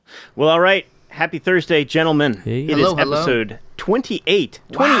Well, all right. Happy Thursday, gentlemen. Hey. It is episode 28.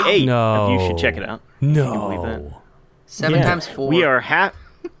 Wow. 28 No. of You Should Check It Out. No. Can you believe that? 7 times 4.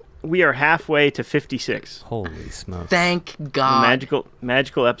 We are halfway to 56. Holy smokes. Thank God.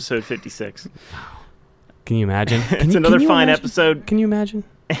 Magical episode 56. Can you imagine? It's another fine episode. Can you imagine?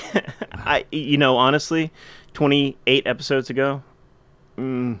 Honestly, 28 episodes ago,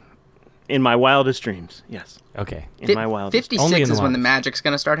 in my wildest dreams, yes. Okay. In my wildest 56 is when the magic's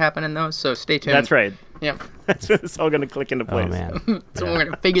going to start happening, though, so stay tuned. That's right. Yep. That's when it's all going to click into place. Oh, man. So we're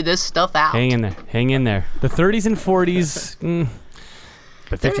going to figure this stuff out. Hang in there. The 30s and 40s,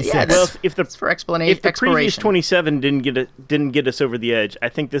 but 56. Yeah, Well, if the for explanation. If the previous 27 didn't get us over the edge, I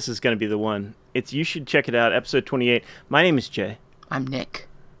think this is going to be the one. You should check it out, episode 28. My name is Jay. I'm Nick.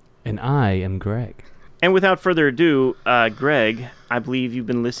 And I am Greg. And without further ado, Greg, I believe you've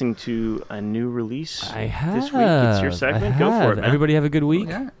been listening to a new release I have. this week. It's your segment. Go for it, man. Everybody have a good week?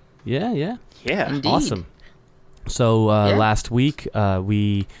 Yeah. Yeah. Indeed. Awesome. So last week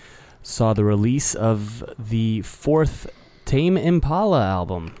we saw the release of the 4th Tame Impala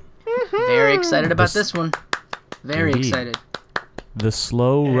album. Very excited about this one. Very Indeed. excited. The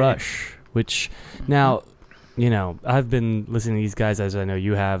Slow Rush, which now, I've been listening to these guys, as I know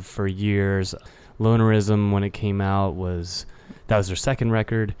you have, for years. Lonerism, when it came out, that was their second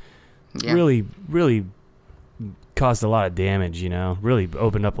record. Yeah. Really caused a lot of damage, really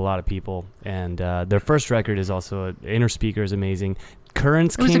opened up a lot of people. And their first record is also, Inner Speaker is amazing.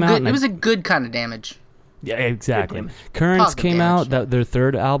 Currents came out. It was a good kind of damage. Yeah, exactly. Currents came out, their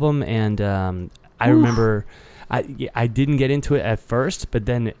third album, and I remember I didn't get into it at first, but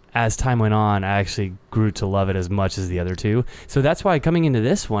then as time went on, I actually grew to love it as much as the other two. So that's why coming into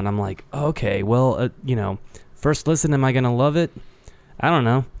this one, I'm like, okay, well, first listen, am I going to love it? I don't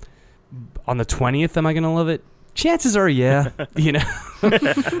know. On the 20th, am I going to love it? Chances are, yeah.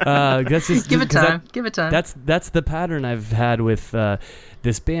 That's just, Give it time. Give it time. That's the pattern I've had with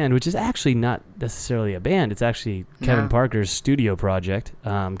this band, which is actually not necessarily a band. It's actually Kevin Parker's studio project.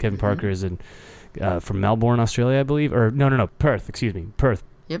 Kevin Parker is from Melbourne, Australia, I believe. Or no, Perth. Excuse me, Perth.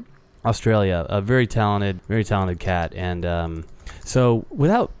 Yep. Australia. A very talented cat. And so,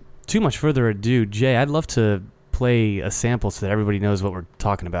 without too much further ado, Jay, I'd love to play a sample so that everybody knows what we're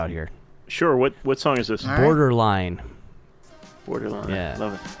talking about here. Sure. What song is this? All right. Borderline. Borderline. Yeah.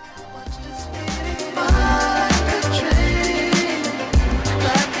 Love it.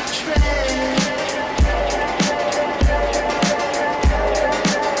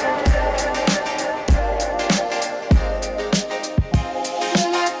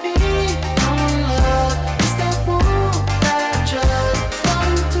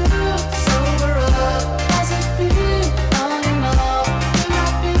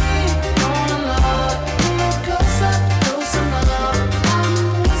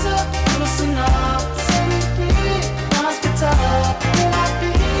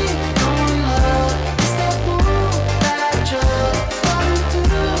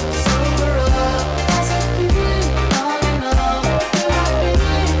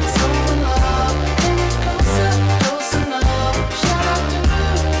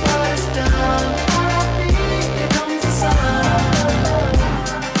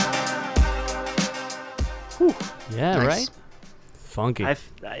 Yeah, Nice. right? Funky. I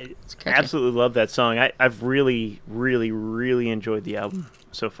absolutely love that song. I've really, really, really enjoyed the album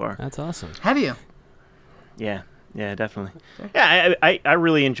so far. That's awesome. Have you? Yeah, definitely. Yeah, I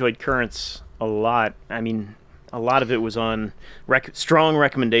really enjoyed Currents a lot. I mean, a lot of it was on strong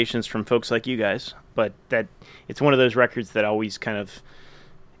recommendations from folks like you guys, but that it's one of those records that always kind of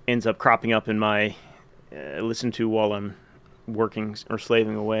ends up cropping up in my listen to while I'm working or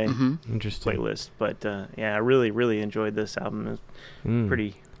slaving away Interesting. playlist. But I really, really enjoyed this album. It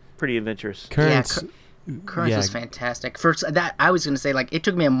was pretty adventurous. Currents. Currents was fantastic. First, that I was gonna say, like, it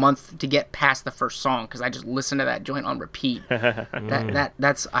took me a month to get past the first song because I just listened to that joint on repeat.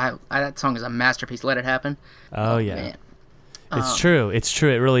 That song is a masterpiece. Let It Happen. Oh yeah. Man. It's true. It's true.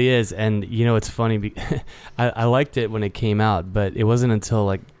 It really is. And it's funny. I liked it when it came out, but it wasn't until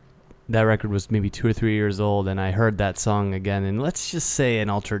like that record was maybe 2 or 3 years old, and I heard that song again, and let's just say an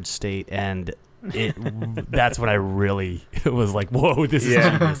altered state, and that's when I really was like, whoa, this is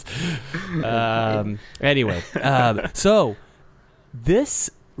genius. Anyway, so this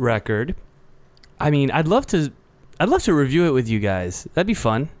record, I mean, I'd love to review it with you guys. That'd be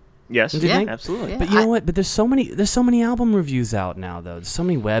fun. Yes, Don't you think? absolutely. Yeah. But you know what? But there's so many album reviews out now, though. There's so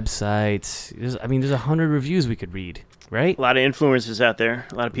many websites. There's 100 reviews we could read, right? A lot of influencers out there.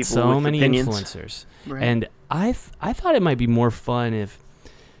 A lot of people So with many opinions. influencers. Right. And I thought it might be more fun if,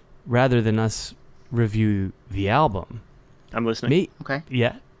 rather than us review the album, I'm listening. Okay.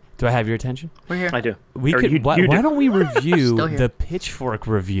 yeah, Do I have your attention? We're here. I do. We Or could. you Why do. don't we review Still here. the Pitchfork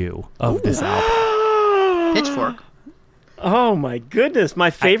review of this album? Pitchfork. Oh my goodness,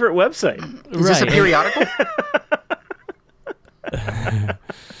 my favorite website. Is this a periodical?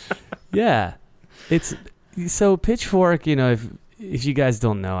 Yeah, it's so Pitchfork. You know, if you guys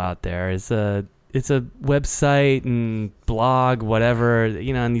don't know out there, it's a website and blog, whatever.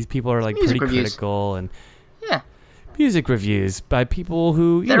 You know, and these people are like Music pretty reviews. critical and Yeah. music reviews by people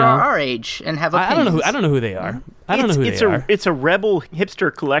who That are our age and have opinions. I don't know who they are. I don't know who they are. It's a rebel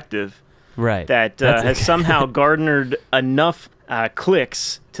hipster collective Right. that has somehow garnered enough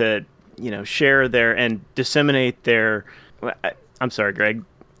clicks to, share and disseminate their. I'm sorry, Greg.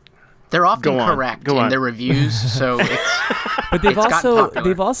 They're often Go on. correct Go in on. their reviews, so it's. But they've it's gotten also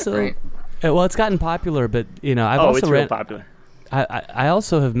popular, right? well, it's gotten popular, but I've Oh, also it's real popular. I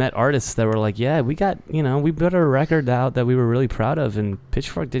also have met artists that were like, yeah, we put a record out that we were really proud of, and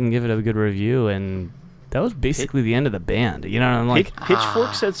Pitchfork didn't give it a good review, and that was basically the end of the band. You know, and I'm like,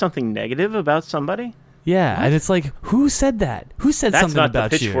 Pitchfork said something negative about somebody? yeah, and it's like, who said that? Who said That's something not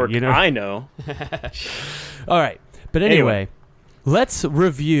about the Pitchfork you? You know? I know. All right, but anyway, let's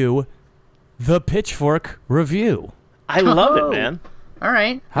review the Pitchfork review. I love it, man. All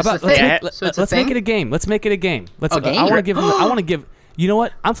right. How That's about the thing. let's So it's a make thing? it a game? Let's make it a game. Let's. A game? I want to give them. I want to give. You know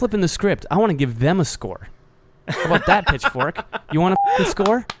what? I'm flipping the script. I want to give them a score. How about that, Pitchfork? You want a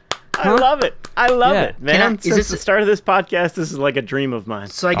score? I love it. I love Yeah. it, man. Is Since this the start of this podcast, this is like a dream of mine.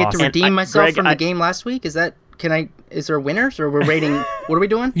 So I get Awesome. to redeem And myself Greg, from the game last week? Is there winners or we're rating? What are we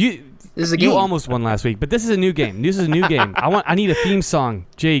doing? This is a game. You almost won last week, but this is a new game. This is a new game. I need a theme song.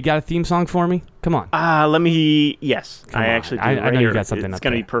 Jay, you got a theme song for me? Come on. Yes. Come I on. actually do. I right know you here. got something It's up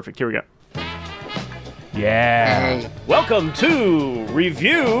going to there. be perfect. Here we go. Yeah. Hey. Welcome to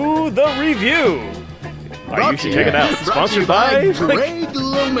Review the Review. You should check it out. Brought to you Sponsored by Greg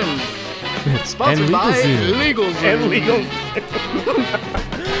Loman. Sponsored And by LegalZoom. LegalZoom. and Legal.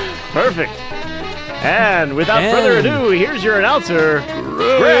 Perfect. And without And- further ado, here's your announcer,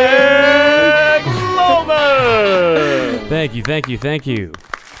 Greg Loman. Thank you.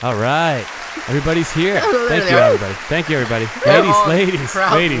 All right. Everybody's here. There Thank they you, are. everybody. Thank you, everybody. Oh, Ladies,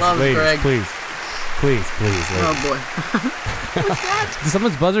 crowd loves Greg. please. Please, ladies. Oh boy. Did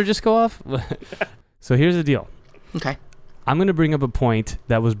someone's buzzer just go off? So here's the deal. Okay. I'm going to bring up a point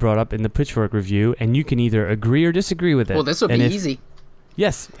that was brought up in the Pitchfork review, and you can either agree or disagree with it. Well, this will And be if- easy.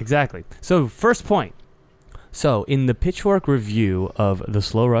 Yes, exactly. So, first point. So, in the Pitchfork review of The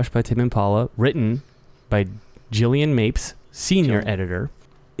Slow Rush by Tame Impala, written by Jillian Mapes, senior editor,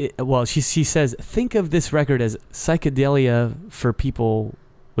 she says, think of this record as psychedelia for people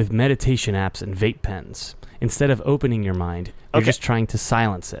with meditation apps and vape pens. Instead of opening your mind, you're just trying to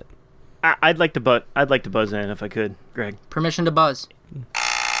silence it. I'd like to buzz in if I could, Greg. Permission to buzz.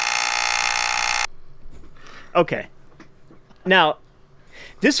 Okay. Now,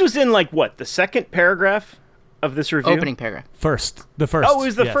 this was in the second paragraph of this review? Opening paragraph. The first. Oh, it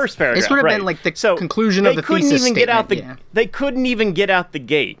was the yes. first paragraph. This would have right. been like the So conclusion they of the couldn't thesis even get out statement, yeah. They couldn't even get out the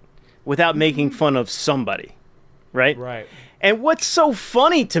gate without making fun of somebody, right? Right. And what's so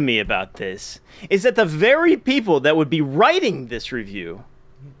funny to me about this is that the very people that would be writing this review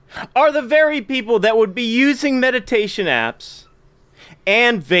are the very people that would be using meditation apps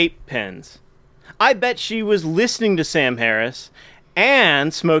and vape pens. I bet she was listening to Sam Harris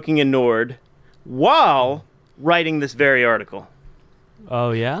and smoking a Nord while writing this very article.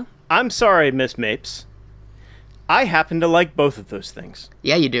 Oh, yeah? I'm sorry, Miss Mapes. I happen to like both of those things.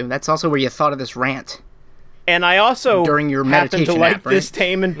 Yeah, you do. That's also where you thought of this rant. And I also During your happen to meditation like app, right? this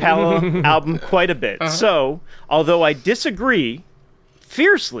Tame Impala album quite a bit. So, although I disagree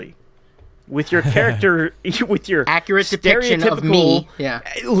fiercely with your character, with your Accurate depiction of stereotypical- me. Yeah.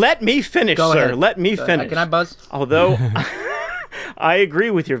 Let me finish, Go sir. ahead. Let me finish. Can I buzz? Although I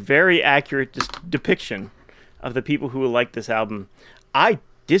agree with your very accurate depiction of the people who will like this album, I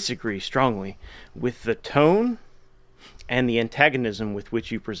disagree strongly with the tone and the antagonism with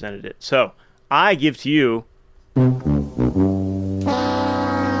which you presented it. So, I give to you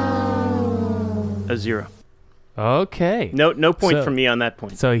a 0. Okay. No point So- from me on that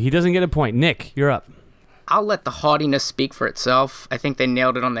point. So he doesn't get a point. Nick, you're up. I'll let the haughtiness speak for itself. I think they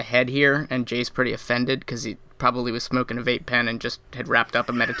nailed it on the head here, and Jay's pretty offended because he probably was smoking a vape pen and just had wrapped up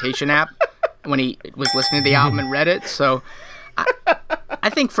a meditation app when he was listening to the album and read it. So I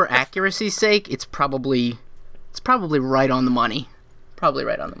think for accuracy's sake, it's probably right on the money. Probably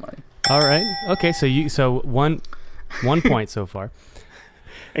right on the money. All right. Okay, so one point so far.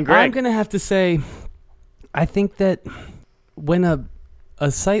 And Greg, I'm going to have to say, I think that when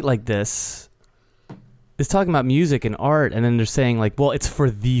a site like this is talking about music and art, and then they're saying like, well, it's for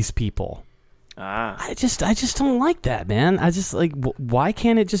these people. I just don't like that, man. I just like, why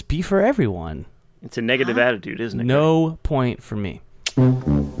can't it just be for everyone? It's a negative attitude, isn't it? No point for me. No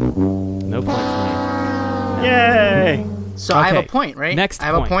point for me. No. Yay! So I have a point, right? Next I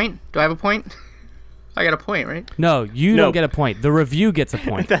have a point. Do I have a point? I got a point, right? No, you don't get a point. The review gets a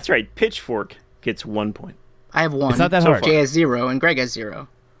point. That's right. Pitchfork gets 1 point. I have 1. It's not that hard. Jay has 0, and Greg has 0.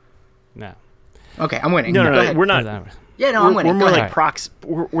 No. Okay, I'm winning. No, Go ahead. we're not. Yeah, no, I'm winning. We're more like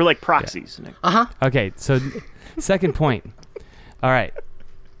we're like proxies. Yeah. Okay, so second point. All right.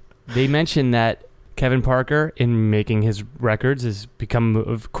 They mentioned that Kevin Parker, in making his records, has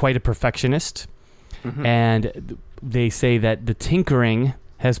become quite a perfectionist. Mm-hmm. And they say that the tinkering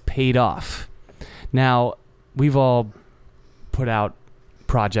has paid off. Now, we've all put out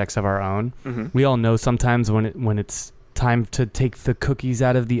projects of our own. Mm-hmm. We all know sometimes when it's time to take the cookies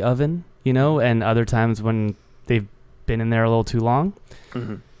out of the oven, you know, and other times when they've been in there a little too long.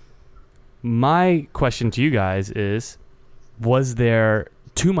 Mm-hmm. My question to you guys is, was there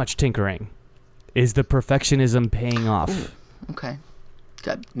too much tinkering? Is the perfectionism paying off? Ooh, okay.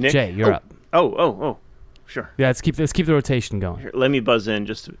 Good. Nick? Jay, you're up. Oh. Sure. Yeah, let's keep the rotation going. Here, let me buzz in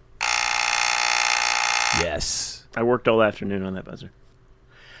just to... Yes. I worked all afternoon on that buzzer.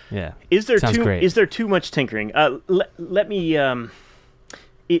 Yeah. Is there Sounds too much tinkering? Let me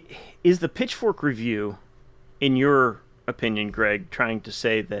is the Pitchfork review, in your opinion, Greg, trying to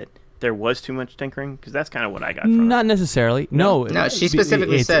say that there was too much tinkering? Because that's kind of what I got from it. Not necessarily. No, she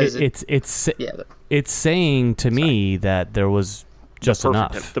specifically says it's saying to me that there was just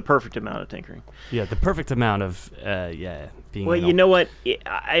enough. The perfect amount of tinkering. Yeah, the perfect amount of being. Well, you know what?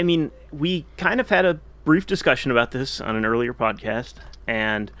 I mean, we kind of had a brief discussion about this on an earlier podcast,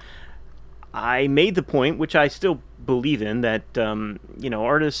 and I made the point, which I still believe in, that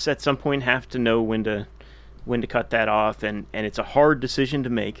artists at some point have to know when to cut that off, and it's a hard decision to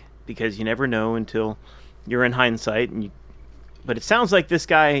make because you never know until you're in hindsight. But it sounds like this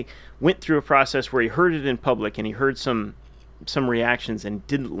guy went through a process where he heard it in public and he heard some reactions and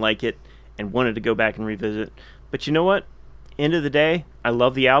didn't like it and wanted to go back and revisit. But you know what? End of the day, I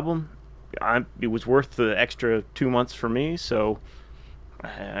love the album. It was worth the extra 2 months for me, so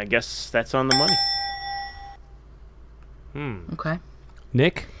I guess that's on the money. Okay.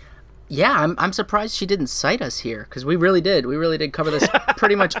 Nick? Yeah, I'm surprised she didn't cite us here, because we really did cover this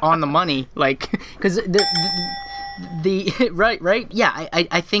pretty much on the money, like, because the right, yeah,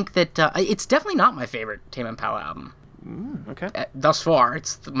 I think that it's definitely not my favorite Tame Impala album. Okay. Thus far,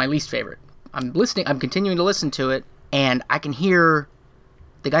 it's my least favorite. I'm continuing to listen to it, and I can hear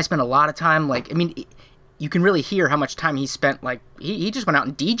the guy spent a lot of time, like, I mean, you can really hear how much time he spent, like, he just went out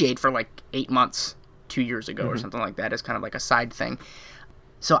and DJ'd for like 8 months 2 years ago or something like that as kind of like a side thing.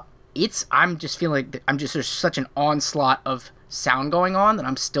 So I'm just feeling like there's such an onslaught of sound going on that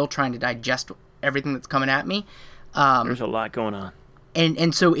I'm still trying to digest everything that's coming at me. There's a lot going on.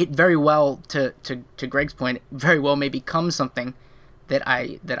 And so it very well, to Greg's point, it very well may become something that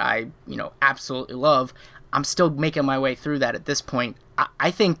I absolutely love. I'm still making my way through that at this point.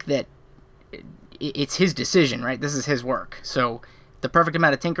 I think that it's his decision, right? This is his work. So the perfect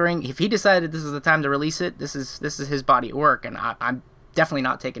amount of tinkering, if he decided this is the time to release it, this is his body of work, and I'm definitely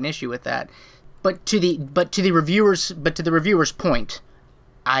not taking issue with that. But to the reviewer's point,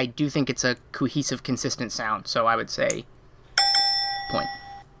 I do think it's a cohesive, consistent sound. So I would say point.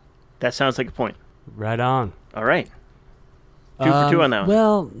 That sounds like a point. Right on. All right. 2 for 2 on that one.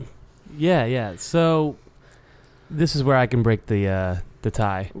 Well, yeah. So this is where I can break the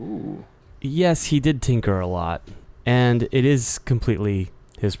tie. Ooh. Yes, he did tinker a lot, and it is completely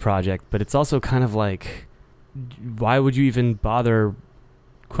his project, but it's also kind of like, why would you even bother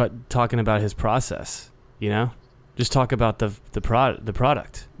talking about his process, you know? Just talk about the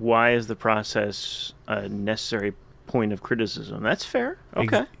product. Why is the process a necessary point of criticism? That's fair.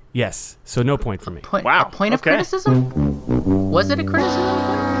 Okay. Yes. So no point for me. Wow. A point of criticism? Was it a criticism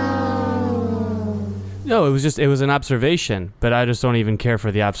point? No, it was an observation, but I just don't even care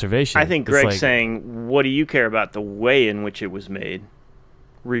for the observation. I think Greg's saying, what do you care about the way in which it was made?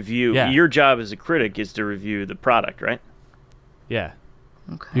 Review. Yeah. Your job as a critic is to review the product, right? Yeah.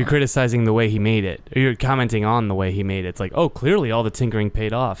 Okay. You're criticizing the way he made it. Or you're commenting on the way he made it. It's like, oh, clearly all the tinkering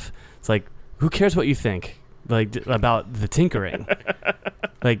paid off. It's like, who cares what you think? Like, about the tinkering.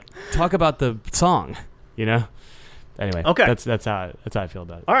 Like, talk about the song, you know? Anyway, okay. That's how I feel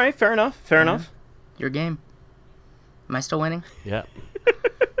about it. All right, fair enough. Fair enough. Your game. Am I still winning? Yeah.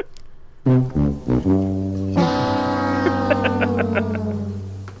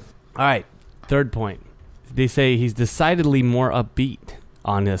 All right, third point. They say he's decidedly more upbeat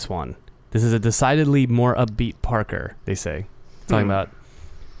on this one. This is a decidedly more upbeat Parker, they say. Talking about,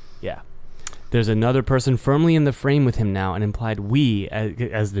 yeah. There's another person firmly in the frame with him now, and implied we,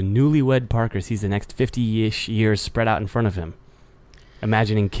 as the newlywed Parker, sees the next 50-ish years spread out in front of him.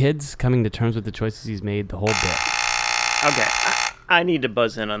 Imagining kids coming to terms with the choices he's made the whole bit. Okay, I need to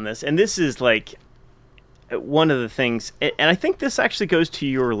buzz in on this. And this is like one of the things, and I think this actually goes to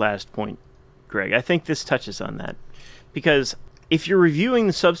your last point, Greg. I think this touches on that. I'm if you're reviewing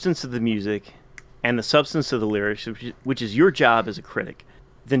the substance of the music and the substance of the lyrics, which is your job as a critic,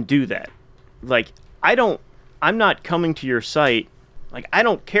 then do that. Like, I'm not coming to your site, like, I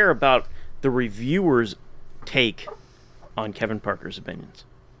don't care about the reviewer's take on Kevin Parker's opinions,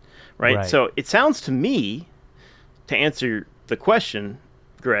 right? So it sounds to me, to answer the question,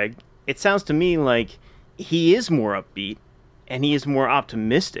 Greg, it sounds to me like he is more upbeat and he is more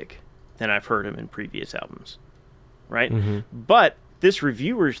optimistic than I've heard him in previous albums. Right? Mm-hmm. But this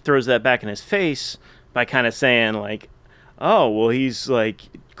reviewer throws that back in his face by kind of saying, like, oh, well, he's, like,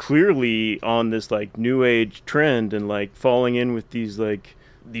 clearly on this, like, new age trend and, like, falling in with these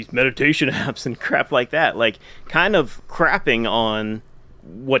meditation apps and crap like that. Like, kind of crapping on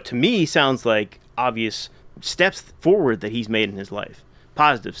what to me sounds like obvious steps forward that he's made in his life.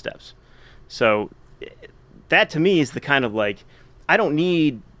 Positive steps. So that, to me, is the kind of, like, I don't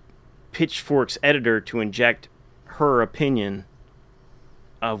need Pitchfork's editor to inject her opinion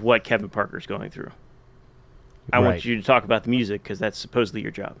of what Kevin Parker's going through. I want you to talk about the music because that's supposedly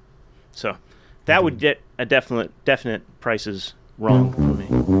your job. So that would get a definite prices wrong for me.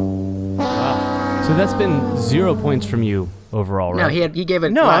 Wow. So that's been 0 points from you overall, right? No, he gave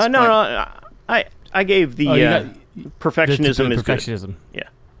it. No. I gave the perfectionism. Perfectionism. Good.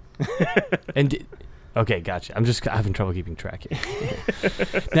 Yeah. And okay, gotcha. I'm having trouble keeping track here.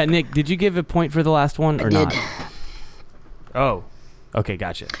 Now, Nick, did you give a point for the last one or not? Oh, okay,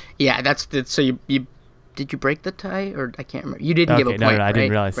 gotcha. Yeah, that's the. So you did you break the tie or I can't remember. You didn't give a point. No, right? I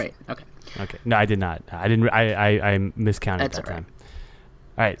didn't realize. Right. Okay. Okay. No, I did not. I didn't. I miscounted that time.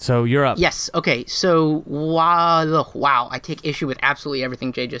 All right, so you're up. Yes. Okay. So wow, I take issue with absolutely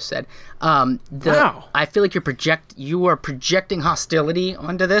everything Jay just said. Wow. I feel like you are projecting hostility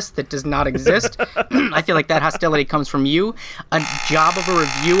onto this that does not exist. I feel like that hostility comes from you. A job of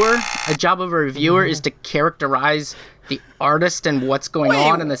a reviewer is to characterize the artist and what's going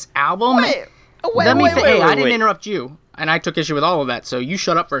on in this album. Wait, I didn't interrupt you, and I took issue with all of that. So you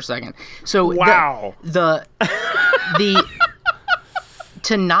shut up for a second. So wow. The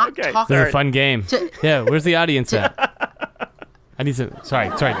to not talk. This is a fun game. Yeah, where's the audience at? I need some. Sorry,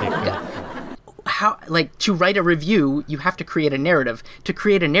 Dick. How, like, to write a review, you have to create a narrative. To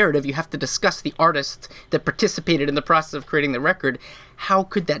create a narrative, you have to discuss the artists that participated in the process of creating the record. How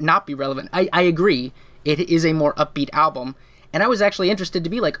could that not be relevant? I agree. It is a more upbeat album, and I was actually interested to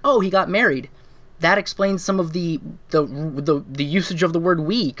be like, oh, he got married. That explains some of the usage of the word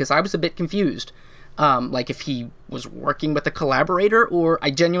 "we," because I was a bit confused. Like if he was working with a collaborator or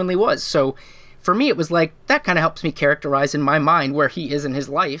I genuinely was. So for me, it was like, that kind of helps me characterize in my mind where he is in his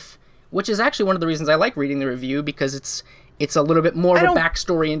life, which is actually one of the reasons I like reading the review, because it's a little bit more of a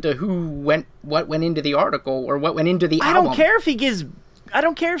backstory into what went into the article or what went into the album. I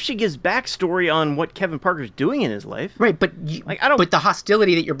don't care if she gives backstory on what Kevin Parker's doing in his life. Right, but but the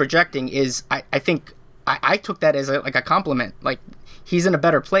hostility that you're projecting is, I think I took that as a compliment. Like, he's in a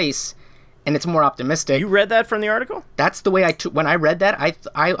better place. And it's more optimistic. You read that from the article? That's the way I took. When I read that,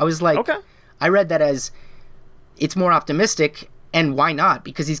 I was like, okay. I read that as it's more optimistic, and why not?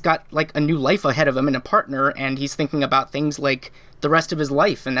 Because he's got like a new life ahead of him and a partner, and he's thinking about things like the rest of his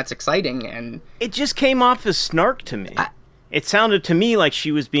life, and that's exciting. And it just came off as snark to me. It sounded to me like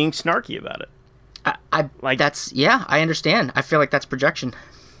she was being snarky about it. I understand. I feel like that's projection.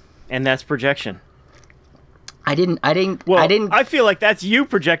 And that's projection. I didn't. I feel like that's you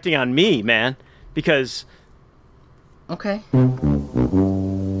projecting on me, man. Because. Okay.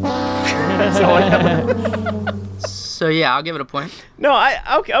 That's all I have. So yeah, I'll give it a point. No,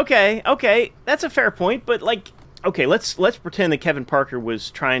 okay. That's a fair point, but like, okay, let's pretend that Kevin Parker was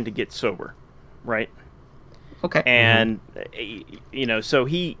trying to get sober, right? Okay. And so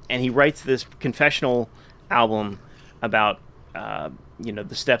he writes this confessional album about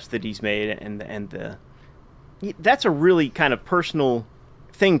the steps that he's made and the. That's a really kind of personal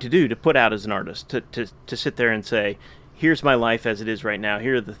thing to do, to put out as an artist, to sit there and say, here's my life as it is right now.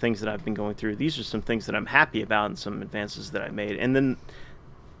 Here are the things that I've been going through. These are some things that I'm happy about and some advances that I made. And then,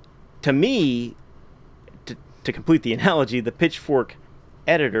 to me, to complete the analogy, the Pitchfork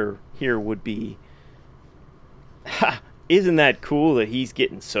editor here would be, isn't that cool that he's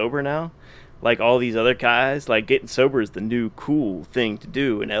getting sober now? like all these other guys. Like getting sober is the new cool thing to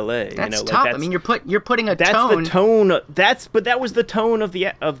do in LA. That's tough. I mean, you're putting a that's tone. The tone. But that was the tone of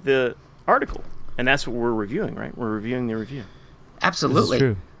the article, and that's what we're reviewing, right? We're reviewing the review. Absolutely. This is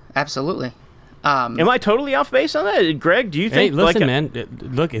true. Absolutely. Am I totally off base on that, Greg? Do you think? Hey, listen, man.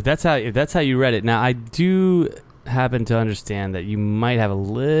 Look, if that's how you read it. Now, I do happen to understand that you might have a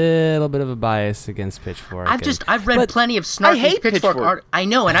little bit of a bias against Pitchfork. I've read plenty of snarky I hate Pitchfork. I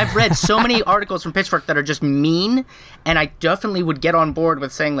know, and I've read so many articles from Pitchfork that are just mean, and I definitely would get on board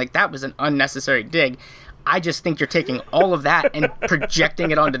with saying like that was an unnecessary dig. I just think you're taking all of that and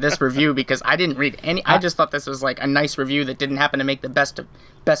projecting it onto this review because I didn't read any. I just thought this was like a nice review that didn't happen to make the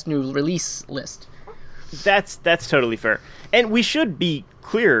best new release list. That's totally fair, and we should be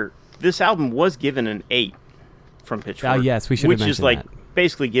clear. This album was given an 8 from Pitchfork. Yes, we should have mentioned which is like that.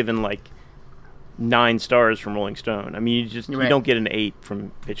 Basically given like 9 stars from Rolling Stone. I mean, you don't get an 8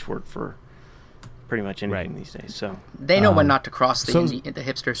 from Pitchfork for pretty much anything these days. So they know when not to cross the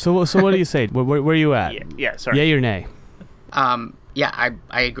hipsters. So what do you say? Where are you at? Yeah, sorry. Yay or nay? Yeah,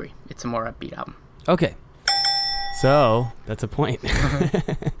 I agree. It's a more upbeat album. Okay. So that's a point.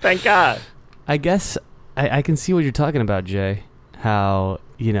 Thank God. I guess I can see what you're talking about, Jay. How,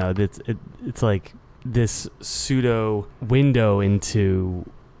 it's like this pseudo window into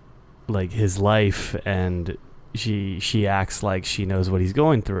like his life, and she acts like she knows what he's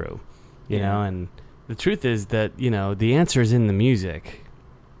going through, you know, and the truth is that, the answer is in the music.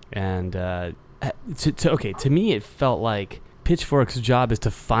 And to me it felt like Pitchfork's job is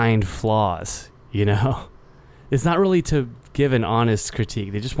to find flaws, It's not really to give an honest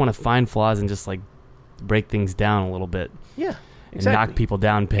critique. They just want to find flaws and just like break things down a little bit. Yeah. And exactly. knock people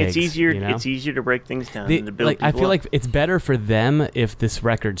down pegs. It's easier to break things down than to build people I feel up. like it's better for them if this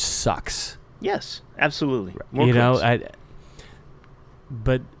record sucks. Yes, absolutely.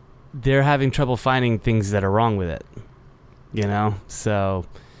 But they're having trouble finding things that are wrong with it. So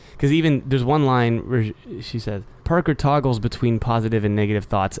because even there's one line where she says Parker toggles between positive and negative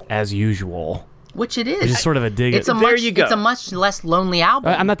thoughts as usual. Which it is. Which is sort of a dig. It's a much less lonely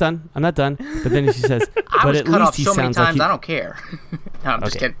album. I'm not done. But then she says, I but was at cut least off he so many sounds like times, I don't care. No, I'm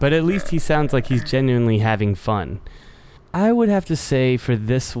just kidding. But at least he sounds like he's genuinely having fun. I would have to say for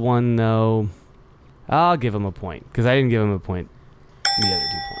this one, though, I'll give him a point. Because I didn't give him a point the other 2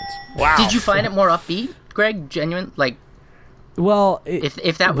 points. Wow. Did you find it more upbeat, Greg? Genuine? Like, well,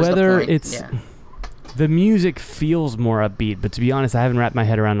 if that was whether the point. It's the music feels more upbeat, but to be honest, I haven't wrapped my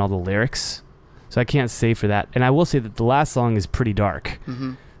head around all the lyrics. So I can't say for that. And I will say that the last song is pretty dark.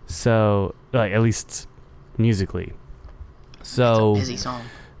 Mm-hmm. So, like, at least musically. So it's a busy song.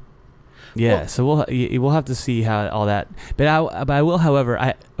 Yeah, well, so we'll have to see how all that. But I will,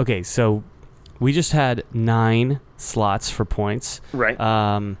 however, so we just had 9 slots for points. Right.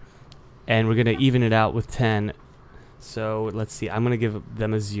 And we're going to even it out with 10. So let's see. I'm going to give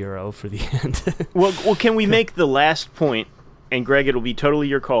them a 0 for the end. well, can we make the last point? And Greg, it'll be totally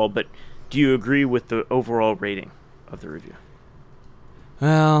your call, but do you agree with the overall rating of the review?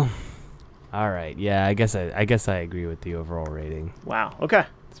 Well, all right. Yeah, I guess I agree with the overall rating. Wow. Okay.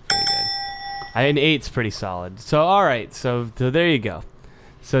 It's pretty good. An 8's pretty solid. So all right. So there you go.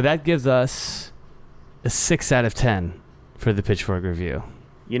 So that gives us a 6 out of 10 for the Pitchfork review.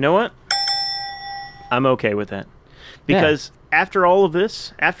 You know what? I'm okay with that because after all of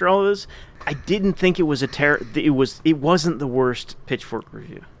this, I didn't think it was it wasn't the worst Pitchfork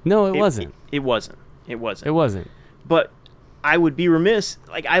review. No, it wasn't. It wasn't. But I would be remiss.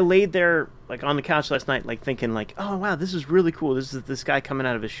 Like I laid there, like on the couch last night, like thinking, like, oh wow, this is really cool. This is this guy coming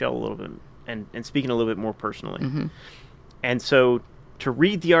out of his shell a little bit and speaking a little bit more personally. Mm-hmm. And so to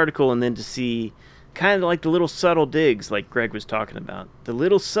read the article and then to see kind of like the little subtle digs, like Greg was talking about, the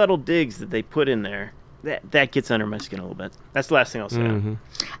little subtle digs that they put in there. That gets under my skin a little bit. That's the last thing I'll say. Mm-hmm.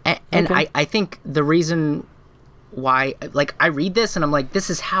 And okay. I think the reason why, like, I read this and I'm like,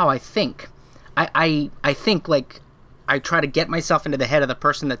 this is how I think. I think, like, I try to get myself into the head of the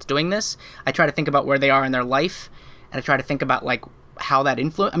person that's doing this. I try to think about where they are in their life, and I try to think about, like, how that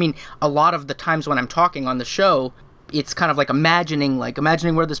influence. I mean, a lot of the times when I'm talking on the show, it's kind of like imagining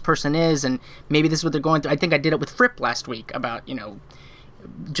where this person is, and maybe this is what they're going through. I think I did it with Fripp last week about,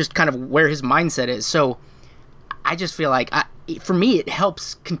 just kind of where his mindset is. So I just feel like, for me, it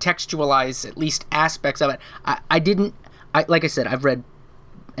helps contextualize at least aspects of it. Like I said, I've read,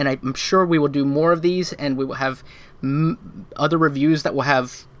 and I'm sure we will do more of these, and we will have other reviews that will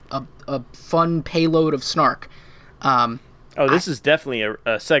have a fun payload of snark. This is definitely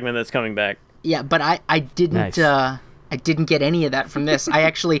a segment that's coming back. Yeah, but I didn't. Nice. I didn't get any of that from this. I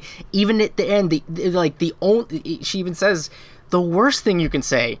actually, even at the end, she even says, the worst thing you can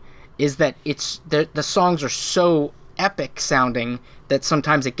say is that the songs are so epic sounding that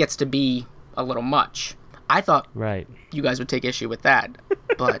sometimes it gets to be a little much. I thought you guys would take issue with that,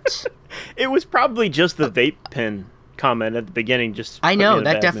 but it was probably just the vape pen comment at the beginning. I know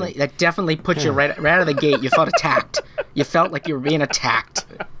that definitely put you right out of the gate. You felt attacked. You felt like you were being attacked.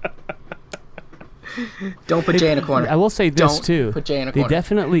 Don't put Jay in a corner. I will say this Don't put Jay in a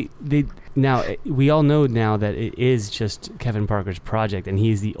corner. Now we all know now that it is just Kevin Parker's project, and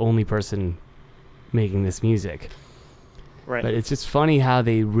he's the only person making this music. Right. But it's just funny how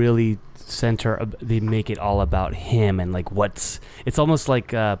they really they make it all about him, and like it's almost like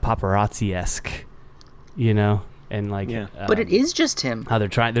paparazzi-esque, you know, and like. Yeah. But it is just him. How they're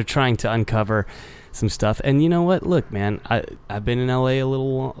trying to uncover some stuff, and you know what? Look, man, I've been in LA a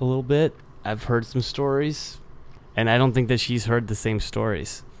little bit. I've heard some stories, and I don't think that she's heard the same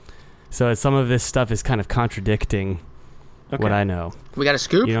stories. So some of this stuff is kind of contradicting what I know. We got a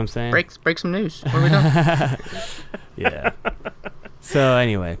scoop? You know what I'm saying? Break some news. What are we doing? Yeah. So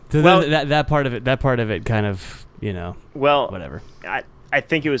anyway, that part of it kind of, you know, whatever. I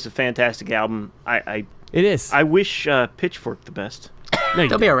think it was a fantastic album. It is. I wish Pitchfork the best. No,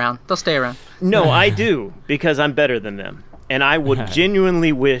 They'll be around. They'll stay around. No, I do, because I'm better than them. And I would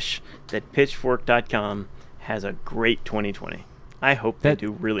genuinely wish that Pitchfork.com has a great 2020. I hope they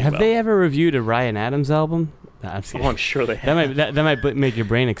do really well. Have they ever reviewed a Ryan Adams album? No, I'm sure they have. That might make your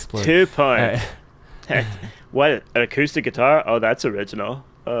brain explode. 2 points. What, an acoustic guitar? Oh, that's original.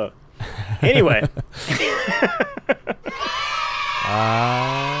 Anyway.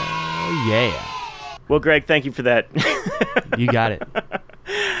 Yeah. Well, Greg, thank you for that. You got it.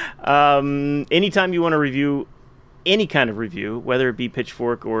 Anytime you want to review any kind of review, whether it be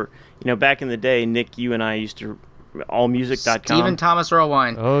Pitchfork or, you know, back in the day, Nick, you and I used to allmusic.com. Stephen Thomas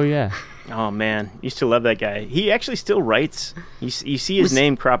Erlewine. Oh, yeah. Oh, man. Used to love that guy. He actually still writes. You see his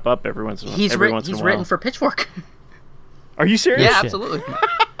name crop up every once in a while. He's written for Pitchfork. Are you serious? Yeah, absolutely.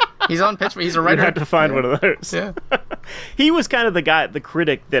 He's on Pitchfork. He's a writer. You'd have to find one of those. Yeah. He was kind of the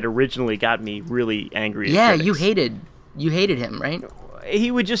critic that originally got me really angry at Yeah, critics. you hated him, right?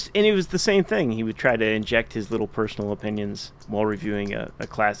 He would and it was the same thing. He would try to inject his little personal opinions while reviewing a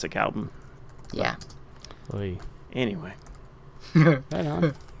classic album. Yeah. Oy. Anyway. Right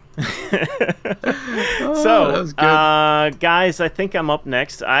on. So, that was good. guys, I think I'm up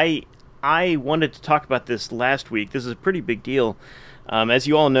next. I wanted to talk about this last week. This is a pretty big deal. As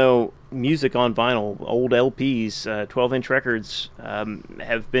you all know, music on vinyl, old LPs, 12-inch records,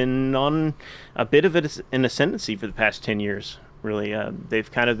 have been on a bit of an ascendancy for the past 10 years. Really,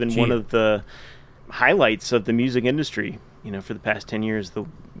 they've kind of been one of the highlights of the music industry. You know, for the past 10 years, the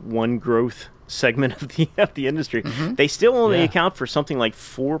one growth segment of the industry. Mm-hmm. They still only account for something like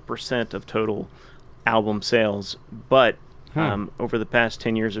 4% of total album sales, but over the past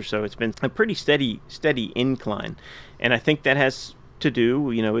 10 years or so, it's been a pretty steady incline, and I think that has to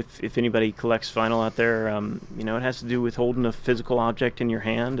do, you know, if anybody collects vinyl out there, you know, it has to do with holding a physical object in your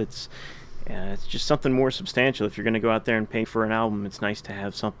hand. It's just something more substantial. If you're going to go out there and pay for an album, it's nice to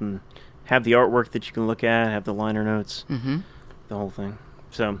have the artwork that you can look at, have the liner notes, the whole thing.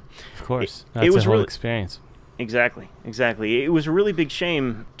 So, of course, that's it was a whole really experience. Exactly. It was a really big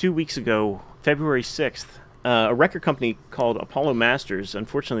shame 2 weeks ago, February 6th. A record company called Apollo Masters,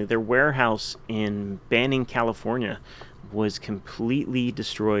 unfortunately, their warehouse in Banning, California, was completely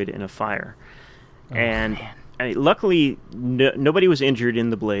destroyed in a fire. Luckily, nobody was injured in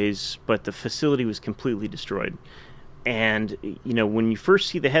the blaze, but the facility was completely destroyed. And, you know, when you first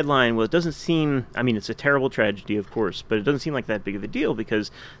see the headline, well, it doesn't seem, I mean, it's a terrible tragedy, of course, but it doesn't seem like that big of a deal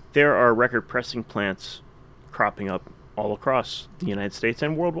because there are record pressing plants cropping up all across the United States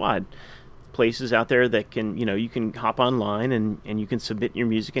and worldwide. Places out there that can, you know, you can hop online and you can submit your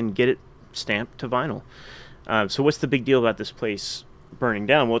music and get it stamped to vinyl. So what's the big deal about this place burning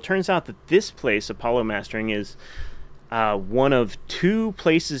down? Well, it turns out that this place, Apollo Mastering, is one of 2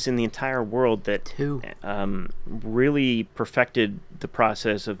 places in the entire world that really perfected the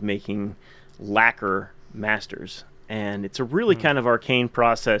process of making lacquer masters. And it's a really kind of arcane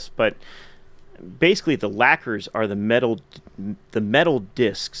process, but basically the lacquers are the metal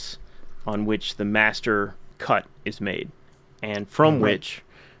discs on which the master cut is made, and from which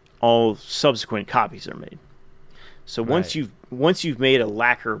all subsequent copies are made. So once you've made a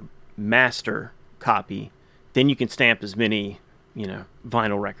lacquer master copy, then you can stamp as many, you know,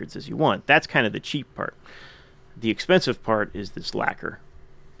 vinyl records as you want. That's kind of the cheap part. The expensive part is this lacquer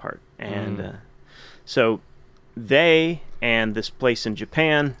part. And so they and this place in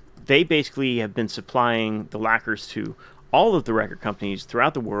Japan, they basically have been supplying the lacquers to all of the record companies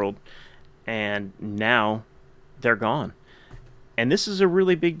throughout the world, and now they're gone. And this is a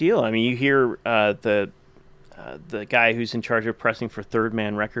really big deal. I mean, you hear the guy who's in charge of pressing for Third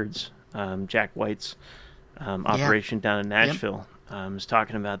Man Records, Jack White's operation down in Nashville, is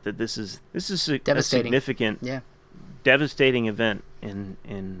talking about that this is a significant, devastating event in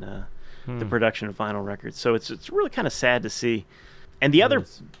the production of vinyl records. So it's really kind of sad to see. And the other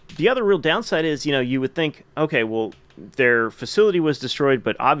real downside is, you would think, okay, well, their facility was destroyed,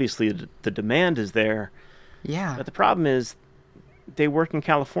 but obviously the demand is there. Yeah. But the problem is they work in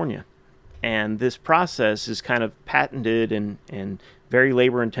California, and this process is kind of patented and very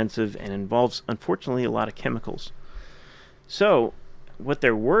labor intensive and involves, unfortunately, a lot of chemicals. So what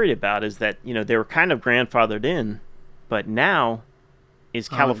they're worried about is that, they were kind of grandfathered in, but now is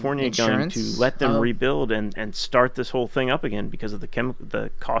California going to let them rebuild and start this whole thing up again because of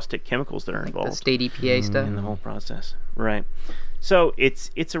the caustic chemicals that are involved? The state EPA stuff? In the whole process. Right. So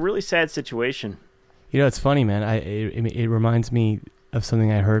it's a really sad situation. It's funny, man. It reminds me of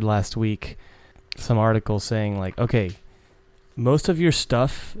something I heard last week. Some article saying, like, okay, most of your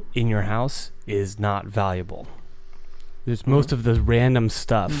stuff in your house is not valuable. There's most of the random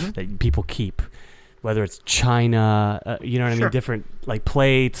stuff that people keep, whether it's china, you know what I mean, different like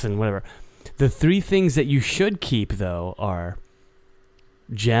plates and whatever. The three things that you should keep, though, are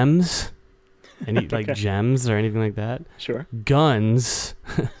gems, like gems or anything like that. Sure. Guns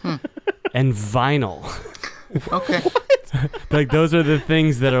and vinyl. Okay. Like those are the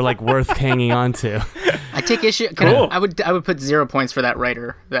things that are like worth hanging on to. I take issue. I would put 0 points for that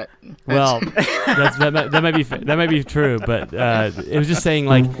writer. That might be true, but it was just saying,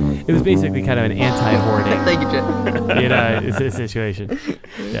 like, it was basically kind of an anti-hoarding. Thank you, Jim. Situation.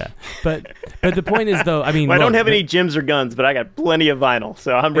 Yeah, but the point is, though, I mean, I don't have any gems or guns, but I got plenty of vinyl,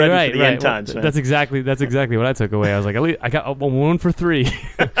 so I'm ready for the end times. That's exactly what I took away. I was like, at least I got 1 for 3.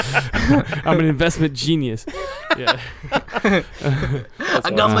 I'm an investment genius. Yeah.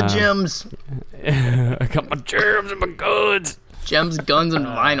 I got my gems. I got my gems and my guns. Gems, guns, and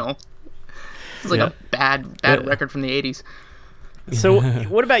vinyl. It's like a bad record from the 80s. So,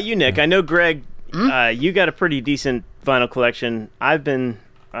 what about you, Nick? I know, Greg, you got a pretty decent vinyl collection. I've been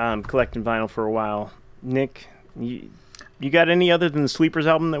collecting vinyl for a while. Nick, you got any other than the Sleepers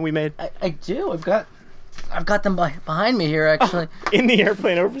album that we made? I do. I've got them behind me here, actually. In the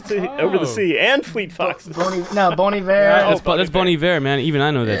airplane over the sea, and Fleet Foxes. Bon Iver. That's Bon Iver, man. Even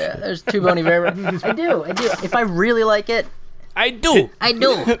I know that. Yeah, there's 2 Bon Iver. I do. If I really like it, I do.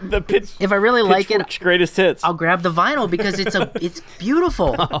 The pitch. If I really like it, greatest hits. I'll grab the vinyl because it's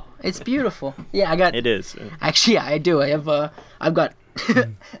beautiful. Oh. It's beautiful. Yeah, I got. It is. Actually, I do. I've got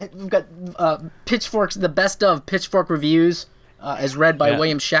Pitchfork's the best of Pitchfork reviews, as read by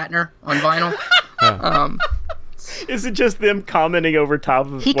William Shatner on vinyl. Is it just them commenting over top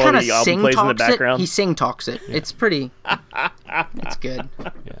of he while the album plays in the background? He sing talks it. Yeah. It's pretty. It's good.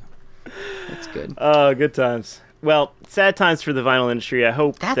 Yeah, it's good. Oh, good times. Well, sad times for the vinyl industry. I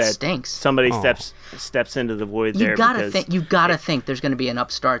hope that stinks. Somebody steps into the void there. You gotta think there's gonna be an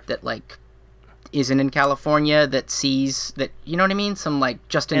upstart that like isn't in California that sees that, you know what I mean? Some like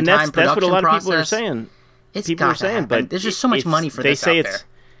just in time production process. That's what a lot of people are saying. People are saying, but there's just so much money for this out there.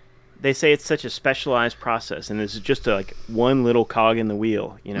 They say it's such a specialized process, and this is just like one little cog in the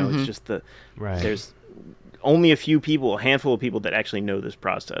wheel. It's just there's only a handful of people that actually know this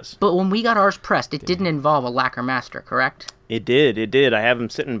process. But when we got ours pressed, it didn't involve a lacquer master, correct? It did. I have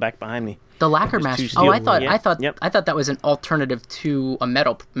them sitting back behind me. The lacquer master. Oh, I thought that was an alternative to a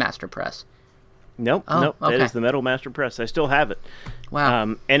metal master press. Nope. Okay. That is the metal master press. I still have it.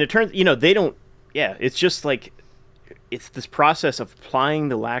 Wow. And it turns, they don't. Yeah, it's just like. It's this process of applying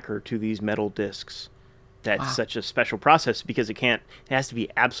the lacquer to these metal discs that's such a special process because it has to be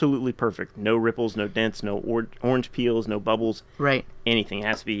absolutely perfect. No ripples, no dents, no orange peels, no bubbles. Right. Anything. It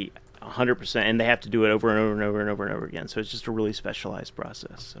has to be 100%, and they have to do it over and over and over and over and over again. So it's just a really specialized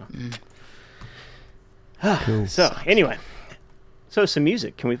process. So, cool. So anyway, some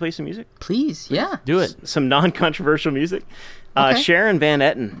music. Can we play some music? Please, yeah. Do it. Some non-controversial music. Okay. Sharon Van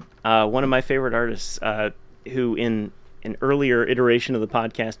Etten, one of my favorite artists, who in an earlier iteration of the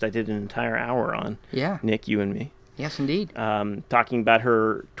podcast I did an entire hour on. Yeah. Nick, you and me. Yes, indeed. Talking about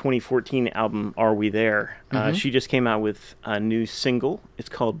her 2014 album, Are We There? She just came out with a new single. It's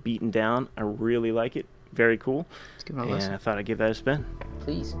called Beaten Down. I really like it. Very cool. Let's give it a listen. I thought I'd give that a spin.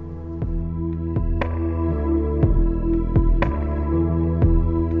 Please.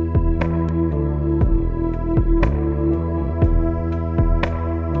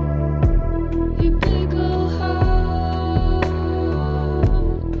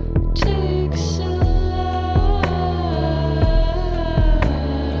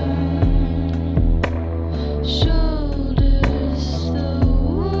 Shoulders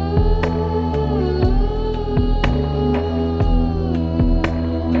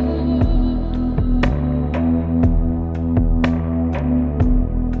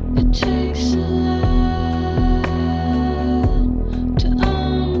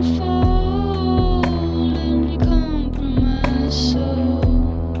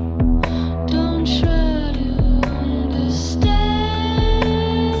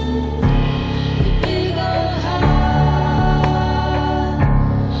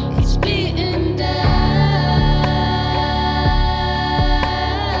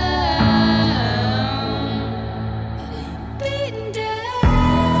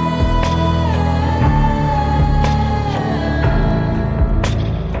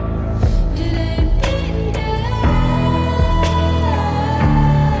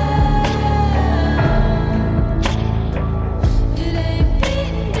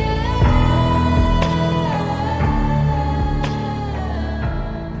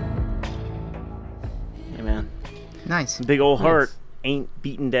Nice. Big old heart ain't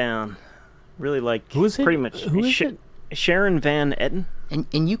beaten down. Really like Who is it? pretty much Who is it? Sharon Van Etten.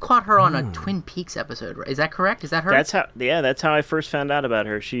 And you caught her on a Twin Peaks episode, right? Is that correct? Is that her? That's how I first found out about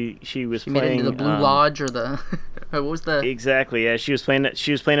her. She was made it playing into the Blue Lodge or the what was the exactly, yeah. She was playing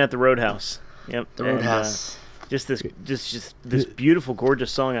at the Roadhouse. Yep. The Roadhouse. Just this beautiful,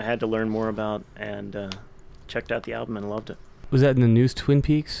 gorgeous song I had to learn more about, and checked out the album and loved it. Was that in the news Twin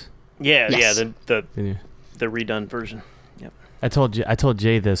Peaks? Yeah, Yes. the redone version. Yep. I told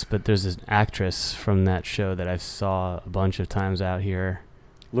Jay this, but there's an actress from that show that I saw a bunch of times out here.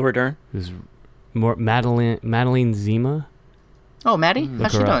 Laura Dern. Who's more Madeline Zima? Oh, Maddie,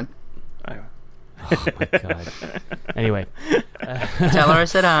 how's she doing? Oh my god. Anyway, Tell her I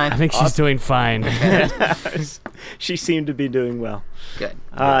said hi. I think she's doing fine. She seemed to be doing well. Good.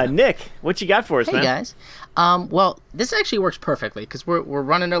 Nick, what you got for us, Hey man? guys. Well, this actually works perfectly because we're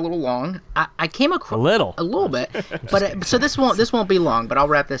running a little long. I came across A little bit, but so this won't be long. But I'll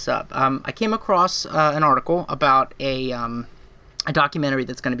wrap this up. I came across an article about a documentary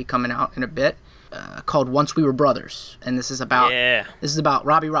that's going to be coming out in a bit called "Once We Were Brothers," and this is about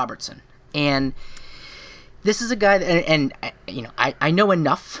Robbie Robertson, and this is a guy that, I know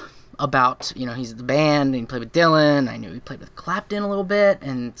enough about, he's the band and he played with Dylan. I knew he played with Clapton a little bit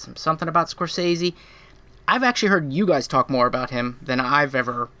and something about Scorsese. I've actually heard you guys talk more about him than I've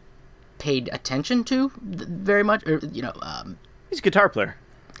ever paid attention to very much. He's a guitar player.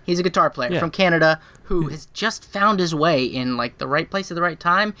 He's a guitar player from Canada who has just found his way in like the right place at the right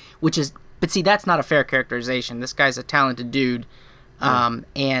time, but see, that's not a fair characterization. This guy's a talented dude.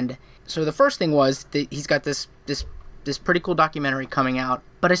 And so the first thing was that he's got this pretty cool documentary coming out,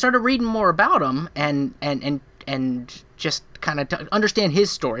 but I started reading more about him and just kind of to understand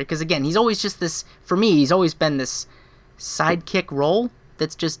his story, because again, he's always just this, for me, he's always been this sidekick role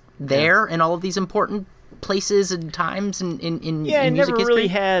that's just there in all of these important places and times in music history.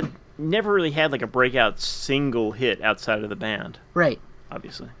 Never really had like a breakout single hit outside of the band. Right.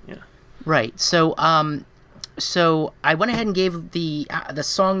 Obviously, yeah. Right. So I went ahead and gave the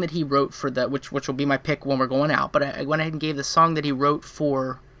song that he wrote for which will be my pick when we're going out. But I went ahead and gave the song that he wrote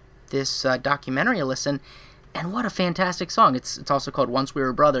for this documentary a listen, and what a fantastic song! It's also called "Once We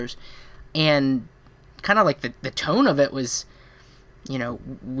Were Brothers," and kind of like the tone of it was,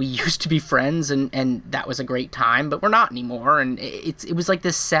 we used to be friends, and that was a great time, but we're not anymore. And it was like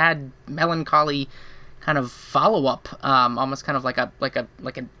this sad, melancholy kind of follow up, almost kind of like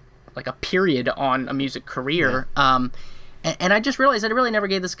a period on a music career. Yeah. And I just realized I really never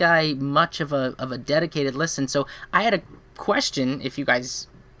gave this guy much of a dedicated listen. So I had a question, if you guys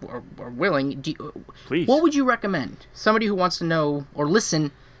are willing. Please. What would you recommend? Somebody who wants to know or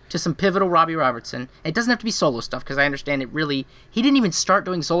listen to some pivotal Robbie Robertson. It doesn't have to be solo stuff, because I understand he didn't even start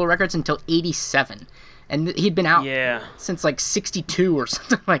doing solo records until 87. And he'd been out since like 62 or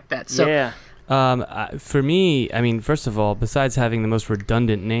something like that. So yeah. For me, I mean, first of all, besides having the most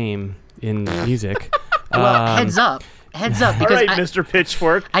redundant name in music, well, heads up, because all right, Mr.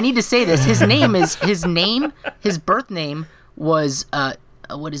 Pitchfork. I need to say this. His birth name was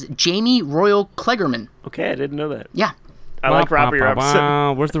Jamie Royal Kleggerman. Okay, I didn't know that. Yeah. I like Robbie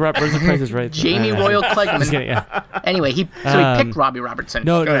Robertson. Where's the Price is Right? Jamie Royal Kleggerman. Just kidding, yeah. Anyway, he picked Robbie Robertson.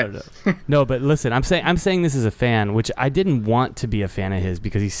 No. But listen, I'm saying this as a fan, which I didn't want to be a fan of his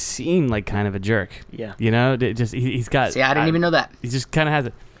because he seemed like kind of a jerk. Yeah. He's got. See, I didn't even know that. He just kind of has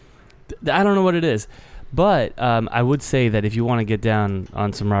it. I don't know what it is, but I would say that if you want to get down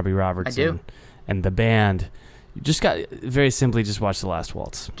on some Robbie Robertson and the band, you just very simply just watch The Last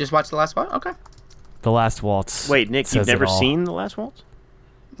Waltz. Just watch The Last Waltz? Okay. The Last Waltz. Wait, Nick, you've never seen The Last Waltz?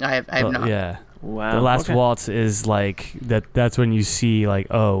 I have not. Yeah. Wow. The Last Waltz is like that's when you see like,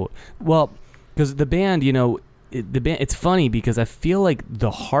 oh, well, because the band, it's funny because I feel like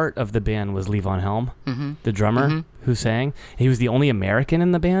the heart of the band was Levon Helm, the drummer who sang. He was the only American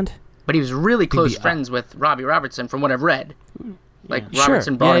in the band. But he was really close friends with Robbie Robertson, from what I've read. Like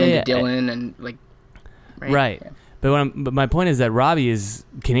Robertson brought him into Dylan and like. Right. Yeah. But my point is that Robbie is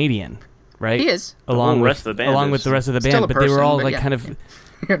Canadian. Right? He is. Along with the rest of the band, but they were all like kind of.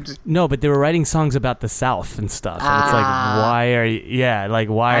 No, but they were writing songs about the South and stuff. And it's like, why are you? Yeah, like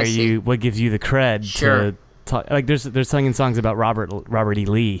why are you? What gives you the cred to talk? Like they're singing songs about Robert E.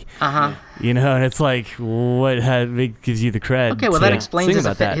 Lee. And it's like, what gives you the cred? Okay, well that explains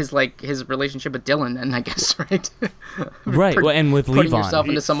his relationship with Dylan, then I guess, right? Right. Well, and with putting Levon, yourself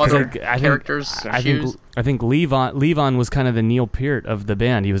into some other character's shoes. I think Levon was kind of the Neil Peart of the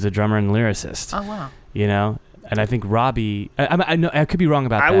band. He was a drummer and lyricist. Oh wow. And I think Robbie. I could be wrong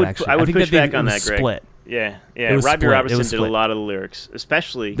about that. Actually, I would think push back on that, Greg. Split. Yeah. Robbie Robertson did a lot of the lyrics,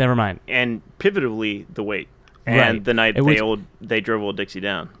 especially. Never mind. And pivotally, the weight. And the night they drove Old Dixie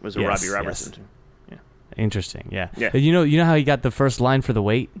Down was a Robbie Robertson tune. Yeah. Interesting. Yeah. Yeah. You know how he got the first line for The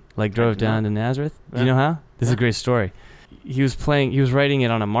Wait? Like drove down to Nazareth? Yeah. Do you know how? This is a great story. He was writing it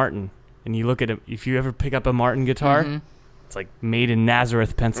on a Martin, and you look at him, if you ever pick up a Martin guitar, it's like made in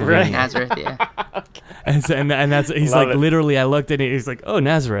Nazareth, Pennsylvania. Right. Nazareth, yeah. and that's he's like literally. I looked at it. He's like, "Oh,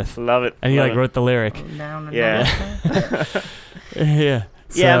 Nazareth." Love it. And he wrote the lyric. Yeah. Yeah.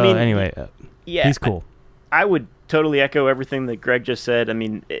 So, I mean, anyway, he's cool. I would totally echo everything that Greg just said. I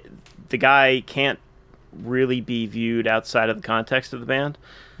mean, the guy can't really be viewed outside of the context of the band.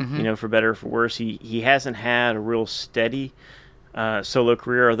 For better or for worse, he hasn't had a real steady solo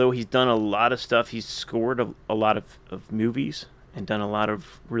career, although he's done a lot of stuff. He's scored a lot of movies and done a lot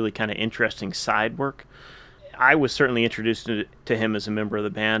of really kind of interesting side work. I was certainly introduced to him as a member of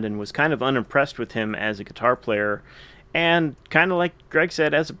the band and was kind of unimpressed with him as a guitar player, and kind of like Greg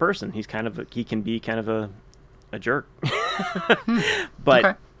said, as a person. He can be kind of a jerk.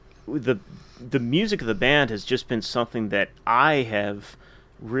 But the music of the band has just been something that I have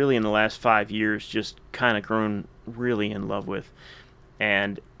really in the last 5 years just kind of grown really in love with.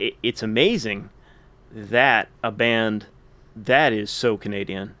 And it's amazing that a band that is so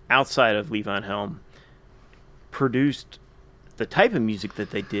Canadian, outside of Lee Van Helm, produced the type of music that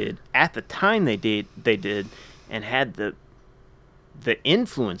they did at the time they did, and had the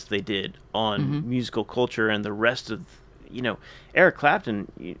influence they did on musical culture and the rest of, Eric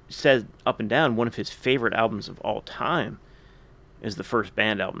Clapton said up and down one of his favorite albums of all time is the first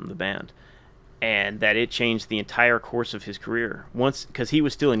band album, The Band, and that it changed the entire course of his career once, because he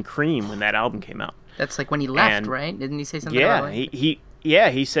was still in Cream when that album came out. That's like when he left, right? Didn't he say something about it?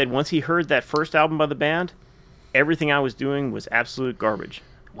 He said once he heard that first album by the band, everything I was doing was absolute garbage.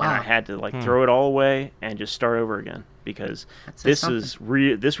 Wow. And I had to throw it all away and just start over again, because this was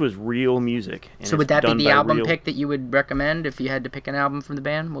real music. So would that be the album pick that you would recommend if you had to pick an album from the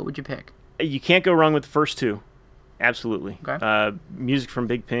band? What would you pick? You can't go wrong with the first two. Absolutely. Okay. Music from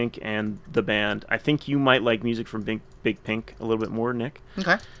Big Pink and The Band. I think you might like Music from Big Pink a little bit more, Nick.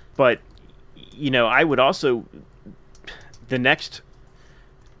 Okay. But, I would also, the next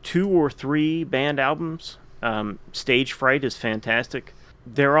 2 or 3 band albums, Stage Fright is fantastic.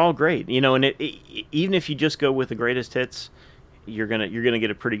 They're all great, and even if you just go with the greatest hits, you're gonna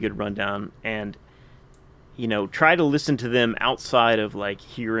get a pretty good rundown. And try to listen to them outside of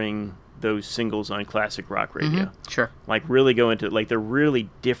hearing those singles on classic rock radio. Sure. Really go into they're really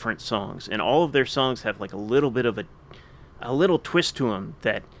different songs, and all of their songs have a little bit of a little twist to them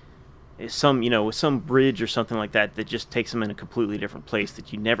that is with some bridge or something like that just takes them in a completely different place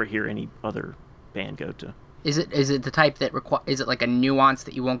that you never hear any other band go to. Is it the type that is it like a nuance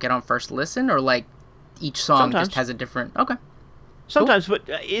that you won't get on first listen, or each song just has a different? Okay. Sometimes, cool.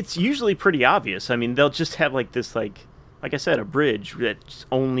 But it's usually pretty obvious. I mean, they'll just have this like I said, a bridge that's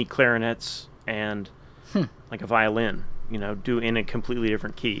only clarinets and a violin, do in a completely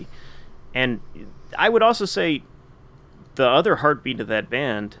different key. And I would also say the other heartbeat of that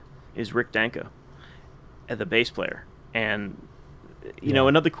band is Rick Danko, the bass player. And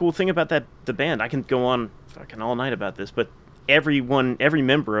another cool thing about the band, I can go on fucking all night about this, but every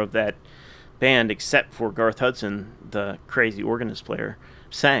member of that band except for Garth Hudson, the crazy organist player,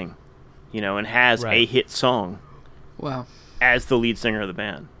 sang, and has a hit song. Wow. As the lead singer of the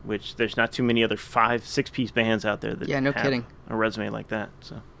band, which there's not too many other 5-6-piece bands out there that no have kidding. A resume like that.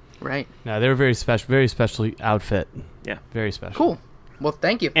 So. Right. No, they're very special outfit. Yeah. Very special. Cool. Well,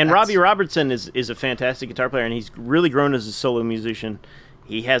 thank you. And Robbie Robertson is a fantastic guitar player, and he's really grown as a solo musician.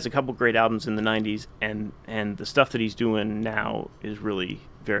 He has a couple great albums in the 90s, and the stuff that he's doing now is really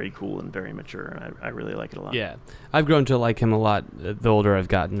very cool and very mature. I really like it a lot. Yeah, I've grown to like him a lot the older I've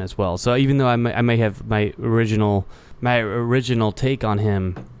gotten as well. So even though I may have my original take on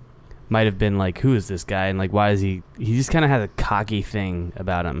him might have been who is this guy, and why is he just kind of has a cocky thing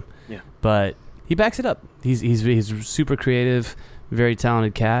about him. Yeah. But he backs it up. He's super creative, very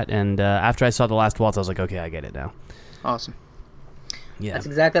talented cat, and after I saw The Last Waltz, I was like, okay, I get it now. Awesome. Yeah. That's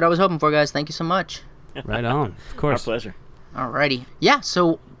exactly what I was hoping for, guys. Thank you so much. Right on. Of course. Our pleasure. Alrighty. Yeah,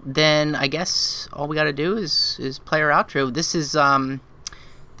 so then I guess all we got to do is play our outro. This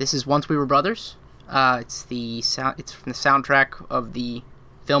is Once We Were Brothers. It's from the soundtrack of the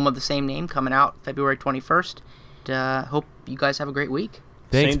film of the same name, coming out February 21st. Hope you guys have a great week.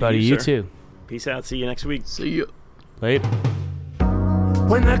 Thanks, buddy. You too. Peace out. See you next week. See you. Later.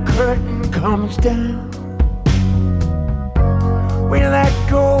 When the curtain comes down, we let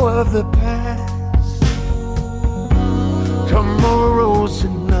go of the past. Tomorrow's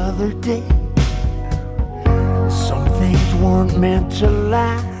another day. Some things weren't meant to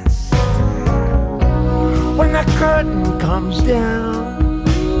last. When the the curtain comes down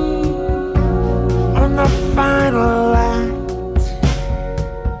on the final act,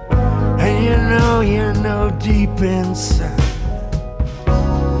 and you know deep inside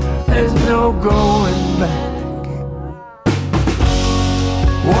there's no going back.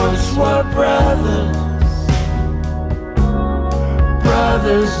 Once were brothers,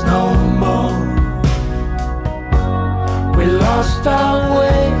 brothers no more. We lost our way